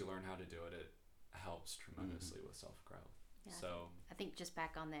once you learn how to do it, it helps tremendously with self-growth. Yeah, So I think just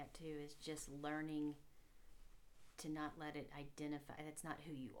back on that too is just learning to not let it identify. That's not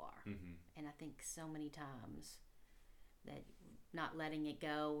who you are. And I think so many times that not letting it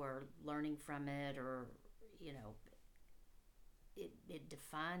go or learning from it, or it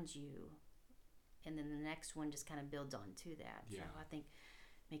defines you, and then the next one just kind of builds on to that. So I think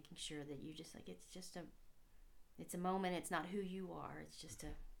making sure that you just like, it's a moment. It's not who you are. It's just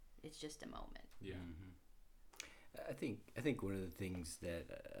a moment. Yeah. I think one of the things that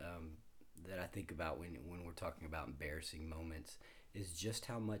I think about when we're talking about embarrassing moments is just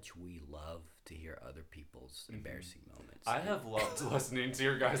how much we love to hear other people's embarrassing moments. I have loved listening to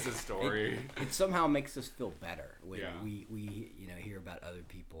your guys' story. It somehow makes us feel better when Yeah. we hear about other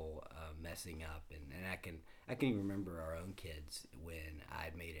people messing up, and I can even remember our own kids when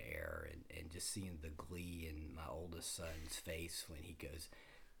I'd made an error, and just seeing the glee in my oldest son's face when he goes,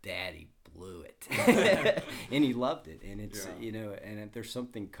 Daddy blew it. And he loved it, and it's and there's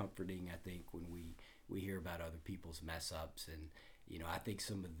something comforting, I think, when we hear about other people's mess ups. And I think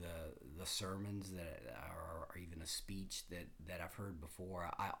some of the sermons that are, or even a speech that I've heard before,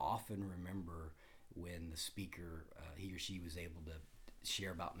 I often remember when the speaker, he or she, was able to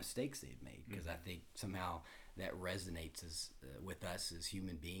share about mistakes they've made, because I think somehow that resonates with us as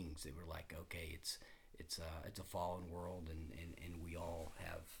human beings. That we're like, okay, it's a fallen world, and we all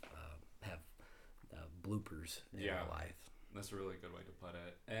have bloopers in our life. That's a really good way to put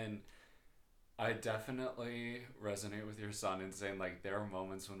it. And I definitely resonate with your son in saying, like, there are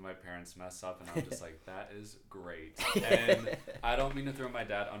moments when my parents mess up and I'm just like, that is great. And I don't mean to throw my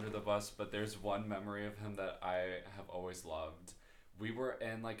dad under the bus, but there's one memory of him that I have always loved. We were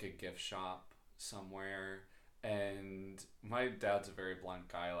in like a gift shop somewhere, and my dad's a very blunt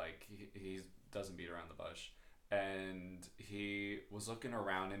guy. Like, he doesn't beat around the bush. And he was looking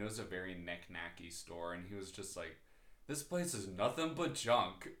around, and it was a very knick-knacky store, and he was just like, this place is nothing but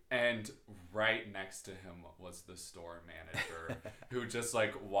junk. And right next to him was the store manager who just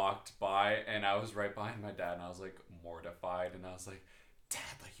like walked by, and I was right behind my dad, and I was like mortified, and I was like, Dad,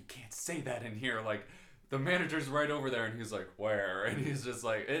 like, you can't say that in here, like, the manager's right over there. And he's like, where? And he's just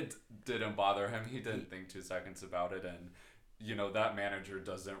like, it didn't bother him. He didn't think 2 seconds about it. And that manager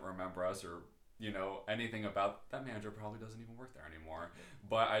doesn't remember us, or anything about that manager. Probably doesn't even work there anymore.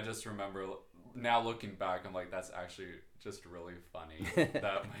 But I just remember, now looking back, I'm like, that's actually just really funny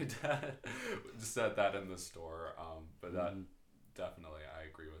that my dad said that in the store. But that definitely, I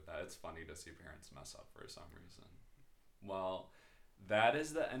agree with that. It's funny to see parents mess up for some reason. Well, that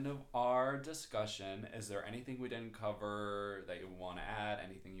is the end of our discussion. Is there anything we didn't cover that you want to add?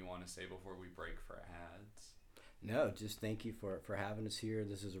 Anything you want to say before we break for ads? No, just thank you for having us here.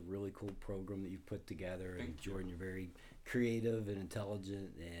 This is a really cool program that you've put together. Jordan, you're very creative and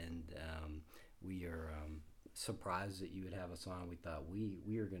intelligent, and we are surprised that you would have us on. We thought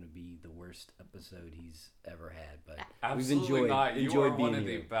we are going to be the worst episode he's ever had, but Absolutely we've not. You enjoyed are being one of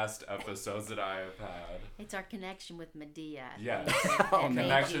the here. best episodes that I have had. It's our connection with Medea. I Yes. think, that Oh, made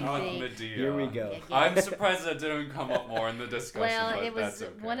Connection you with think- Medea. Here we go. Yeah, I'm surprised that didn't come up more in the discussion. Well, but it was that's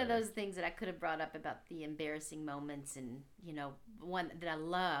okay. one of those things that I could have brought up about the embarrassing moments, and one that I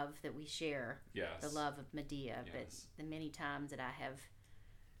love that we share, Yes. the love of Medea. Yes. But the many times that I have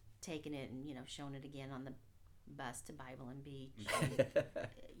taken it and shown it again on the bus to Bible and Beach, and,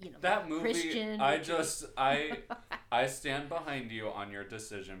 That movie, Christian. I stand behind you on your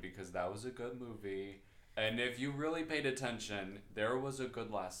decision because that was a good movie. And if you really paid attention, there was a good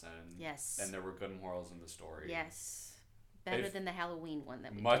lesson. Yes. And there were good morals in the story. Yes. Better If- than the Halloween one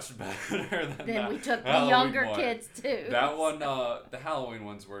that we Much took. better than Then that we took the Halloween younger one. kids too. That one, the Halloween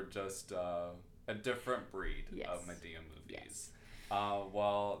ones were just a different breed Yes. of Medea movies. Yes.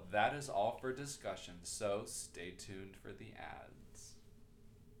 Well, that is all for discussion, so stay tuned for the ads.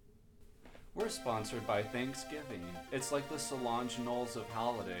 We're sponsored by Thanksgiving. It's like the Solange Knowles of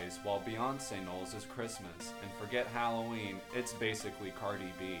holidays, while Beyonce Knowles is Christmas. And forget Halloween, it's basically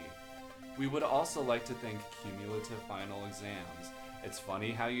Cardi B. We would also like to thank Cumulative Final Exams. It's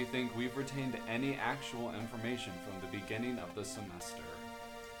funny how you think we've retained any actual information from the beginning of the semester.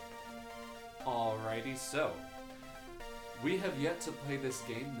 Alrighty, so we have yet to play this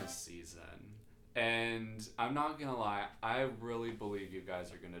game this season, and I'm not gonna lie, I really believe you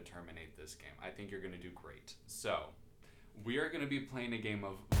guys are gonna terminate this game. I think you're gonna do great. So, we are gonna be playing a game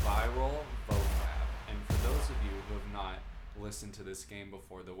of Viral Vocab, and for those of you who have not listened to this game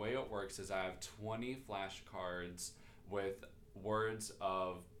before, the way it works is I have 20 flashcards with words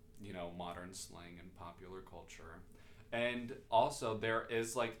of, modern slang and popular culture. And also, there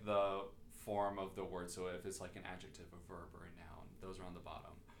is like the form of the word, so if it's like an adjective, a verb, or a noun, those are on the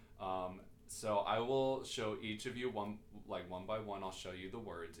bottom. So I will show each of you one by one. I'll show you the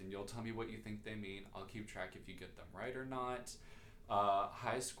words, and you'll tell me what you think they mean. I'll keep track if you get them right or not.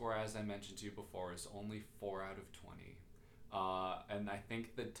 High score, as I mentioned to you before, is only 4 out of 20, and I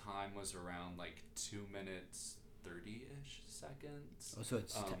think the time was around like 2 minutes 30-ish seconds. Oh, so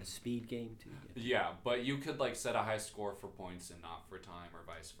it's a speed game too. Yeah, but you could set a high score for points and not for time, or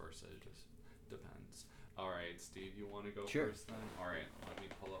vice versa. It just depends. All right, Steve, you want to go Sure. first then? All right, let me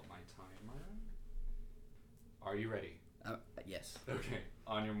pull up my timer. Are you ready? Yes. Okay.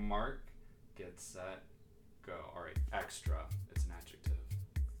 On your mark, get set, go. All right. Extra. It's an adjective.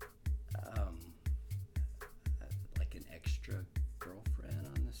 Like an extra girlfriend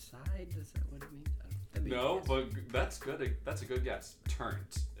on the side. Is that what it means? That'd be a No, guess. but that's good. That's a good guess.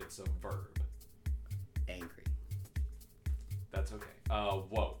 Turnt. It's a verb. Angry. That's okay.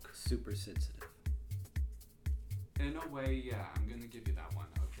 Woke. Super sensitive. In a way, yeah. I'm gonna give you that one.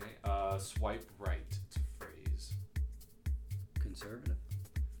 Okay. Swipe right. It's a phrase. Conservative.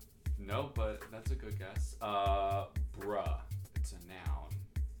 No, but that's a good guess. Bruh. It's a noun.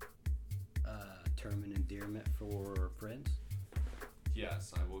 Term and endearment for friends.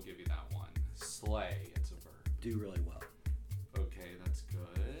 Yes, I will give you that one. Slay. It's a verb. Do really well. Okay, that's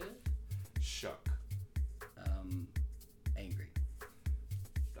good. Shook. Angry.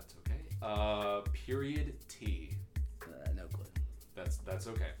 That's okay. Period T. No clue. That's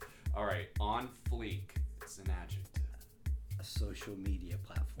okay. All right. On fleek. It's an adjective. A social media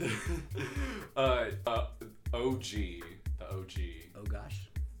platform. OG. The OG. Oh gosh.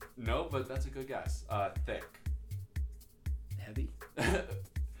 No, but that's a good guess. Thick. Heavy.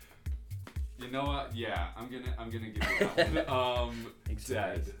 You know what? Yeah, I'm gonna give you that one. Thanks for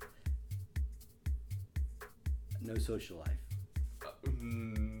Dead. this. No social life.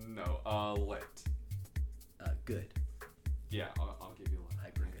 No. Lit. Good. Yeah, I'll give you one.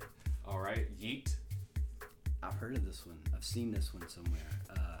 Hyper good. All right. Yeet. I've heard of this one. I've seen this one somewhere.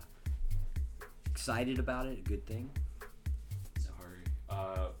 Excited about it. A good thing. Sorry.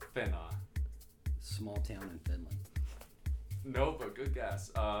 Finna. Small town in Finland. No, but good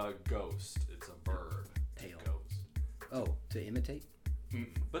guess. Ghost. It's a verb. To Pale. ghost. Oh, to imitate.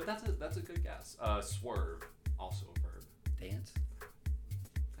 But that's a good guess. Swerve. Also a verb. Dance.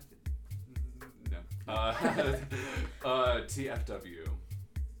 No. TFW.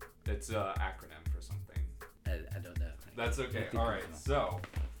 It's an acronym for something. I don't know. That's okay. think All I right. know. So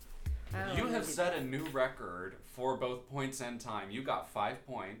Oh, you have maybe- set a new record for both points and time. You got 5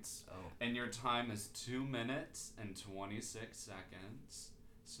 points, Oh. and your time is 2 minutes and 26 seconds.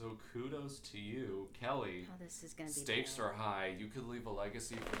 So kudos to you, Kelly. Oh, this is gonna be Stakes bad. are high. You could leave a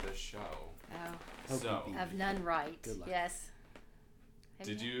legacy for this show. Oh, Hope So, you beat of none right. Good luck. Yes. Have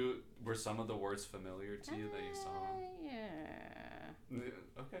were some of the words familiar to you that you saw? Yeah.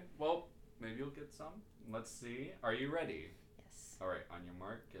 Okay. Well, Maybe you'll get some. Let's see. Are you ready? Yes. All right. On your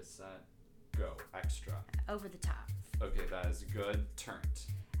mark, get set, go. Extra. Over the top. Okay, that is good. Turnt.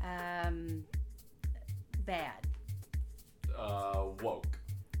 Bad. Woke.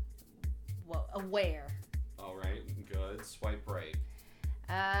 Well, aware. All right. Good. Swipe right.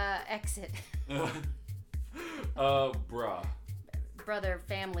 Exit. Bruh. Brother,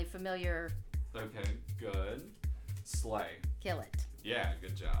 family, familiar. Okay. Good. Slay. Kill it. Yeah.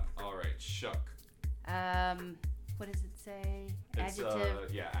 Good job. All right. Shook. What does it say? It's,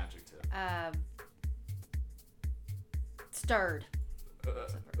 Adjective. yeah. Adjective. Stirred. Can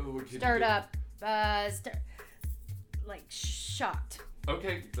you Stirred do- up. Like shocked.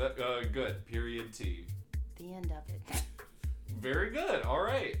 Okay. Good. Period. T. The end of it. Very good. All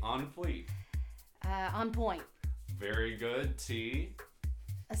right. On fleek. On point. Very good. T.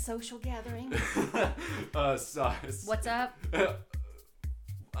 A social gathering. Sus. What's up?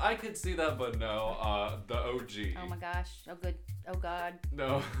 I could see that, but no. The OG. Oh my gosh. Oh good. Oh God.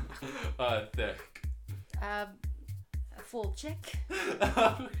 No. Thick. A full chick.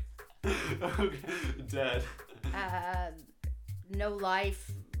 Okay. Dead. No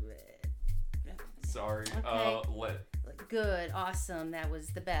life. Sorry. Okay. Lit. Good. Awesome. That was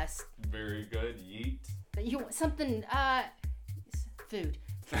the best. Very good. Yeet. But you want something? Food.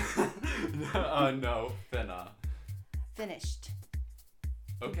 No. Finna. Finished.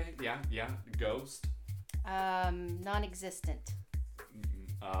 Okay. Yeah. Ghost. Non-existent.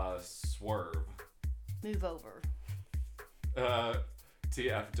 Swerve. Move over.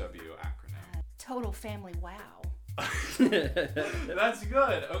 TFW acronym. Total family wow. That's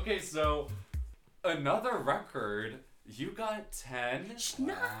good. Okay, so another record. You got 10.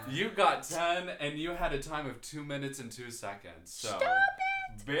 Stop You got 10, and you had a time of 2 minutes and 2 seconds. So, Stop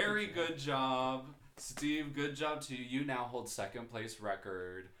it! Very good job. Steve, good job to you. You now hold second place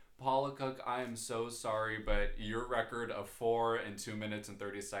record. Paula Cook, I am so sorry, but your record of 4 and 2 minutes and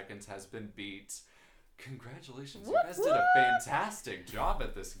 30 seconds has been beat. Congratulations. You guys did a fantastic job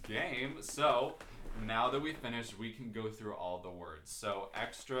at this game. So, now that we finished, we can go through all the words. So,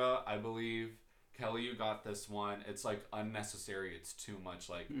 extra, I believe, Kelly, you got this one. It's like unnecessary. It's too much.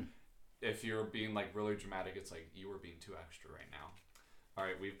 Like, if you're being like really dramatic, it's like you were being too extra right now. All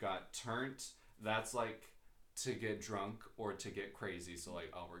right, we've got turnt. That's like to get drunk or to get crazy. So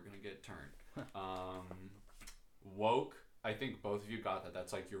like, oh, we're gonna get turned. Woke. I think both of you got that.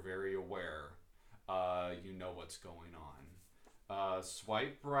 That's like you're very aware. You know what's going on.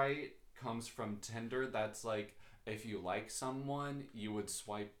 Swipe right comes from Tinder. That's like if you like someone, you would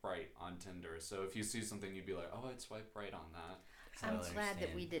swipe right on Tinder. So if you see something, you'd be like, oh, I'd swipe right on that. I'm Totally glad that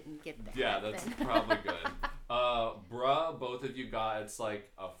understand. we didn't get that. Yeah, that's then. probably good. Bruh, both of you got, it's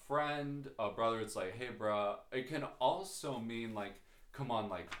like a friend, a brother, it's like, hey, bruh. It can also mean like, come on,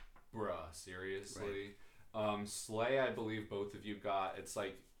 like, bruh, seriously. Slay, I believe both of you got, it's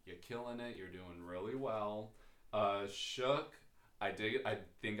like, you're killing it, you're doing really well. Shook, I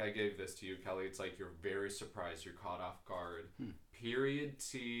think I gave this to you, Kelly. It's like you're very surprised, you're caught off guard. Period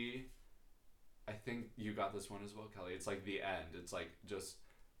T, I think you got this one as well, Kelly. It's like the end. It's like just,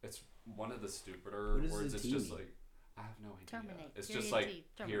 it's one of the stupider What does words. the It's T just mean? like, I have no idea. Terminate. It's Period just like T.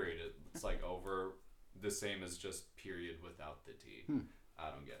 Terminate. period. It's like over the same as just period without the T.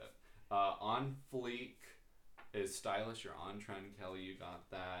 I don't get it. On fleek is stylish. You're on trend, Kelly. You got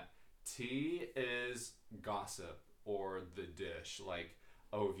that. T is gossip or the dish. Like,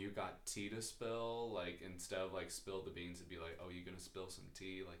 oh, have you got tea to spill? Like, instead of like spill the beans, it'd be like, oh, you gonna spill some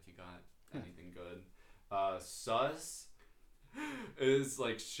tea? Like, you got anything good? Sus is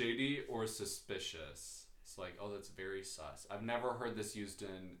like shady or suspicious. It's like, oh, that's very sus. I've never heard this used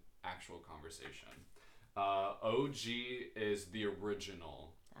in actual conversation. OG is the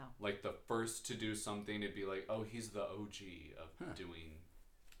original. Oh. Like the first to do something, it'd be like, oh, he's the OG of doing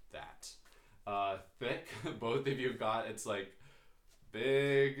that. Thick, both of you got, it's like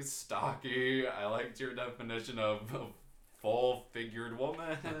big, stocky. I liked your definition of a full-figured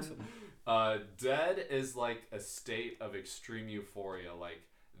woman. Dead is like a state of extreme euphoria. Like,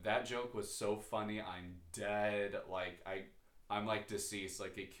 that joke was so funny, I'm dead. Like, I'm like deceased.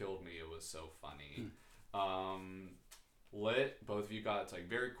 Like, it killed me. It was so funny. Lit, both of you got, it's like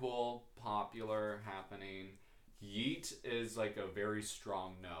very cool, popular, happening. Yeet is like a very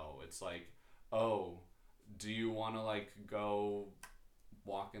strong no. It's like, oh, do you want to like go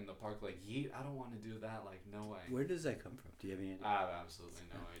walk in the park? Like, yeet, I don't want to do that. Like, no way. Where does that come from? Do you have any idea? I have absolutely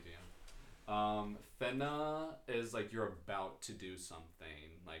no idea. Finna is like you're about to do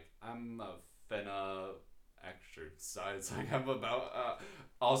something. Like, I'm a finna exercise. Like, I'm about.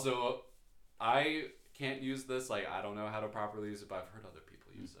 Also, I can't use this. Like, I don't know how to properly use it, but I've heard other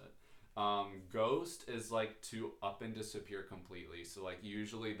people use it. Ghost is like to up and disappear completely. So like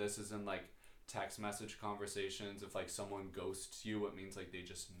usually this is in like text message conversations. If like someone ghosts you, it means like they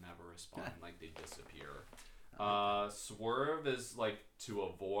just never respond, like they disappear. Swerve is like to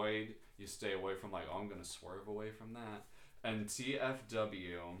avoid. You stay away from like, oh, I'm gonna swerve away from that. And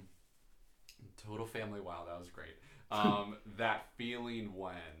TFW, total family. Wow, that was great. That feeling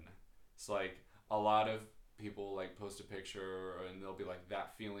when it's like a lot of people like post a picture and they'll be like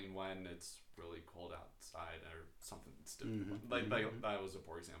that feeling when it's really cold outside or something stupid. That was a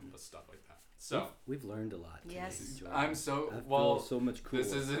poor example, but stuff like that. So we've learned a lot today, Yes. Jordan. I'm so I feel well. so much cooler.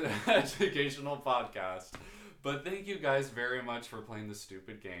 This is an educational podcast, but thank you guys very much for playing the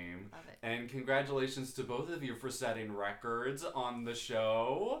stupid game. Love it. And congratulations to both of you for setting records on the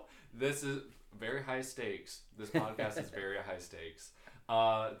show. This is very high stakes. This podcast is very high stakes.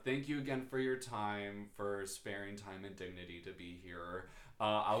 Thank you again for your time, for sparing time and dignity to be here.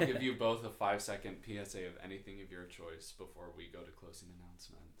 I'll give you both a 5-second PSA of anything of your choice before we go to closing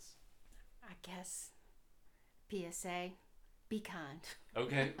announcements. I guess PSA, be kind.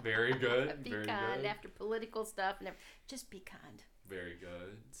 Okay, very good. Be very kind good. after political stuff and just be kind. Very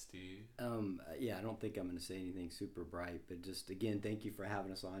good, Steve. Yeah, I don't think I'm going to say anything super bright, but just again, thank you for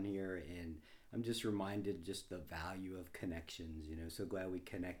having us on here, and I'm just reminded just the value of connections. You know, so glad we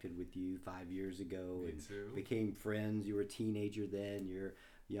connected with you 5 years ago Me and too. became friends. You were a teenager then. You're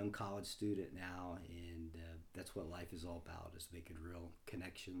a young college student now, and that's what life is all about: is making real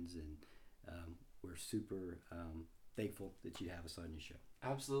connections. And we're super thankful that you have us on your show.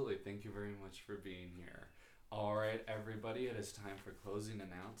 Absolutely. Thank you very much for being here. All right, everybody, it is time for closing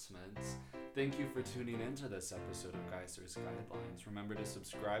announcements. Thank you for tuning in to this episode of Geisler's Guidelines. Remember to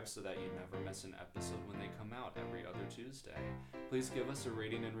subscribe so that you never miss an episode when they come out every other Tuesday. Please give us a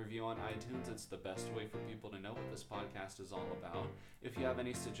rating and review on iTunes. It's the best way for people to know what this podcast is all about. If you have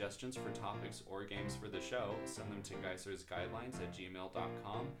any suggestions for topics or games for the show, send them to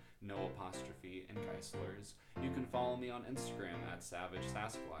geislersguidelines@gmail.com. No apostrophe in Geisler's. You can follow me on Instagram at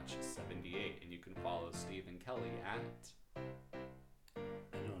SavageSasquatch78, and you can follow Steve and Kelly at... I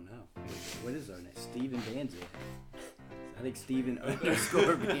don't know. What is our name? Steven Banzia. I think Steven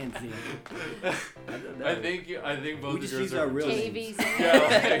 _Banzia. I don't know. I think both We of just yours use are our real KV's.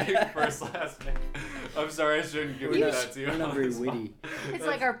 yeah, like first last name. I'm sorry, I shouldn't give you that to you. We're not very witty. It's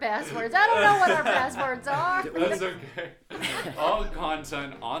like our passwords. I don't know what our passwords are. That's okay. All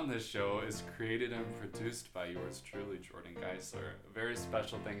content on this show is created and produced by yours truly, Jordan Geisler. A very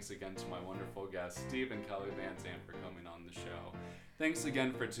special thanks again to my wonderful guests, Steve and Kelly Van Zandt, for coming on the show. Thanks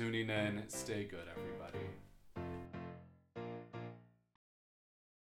again for tuning in. Stay good, everyone.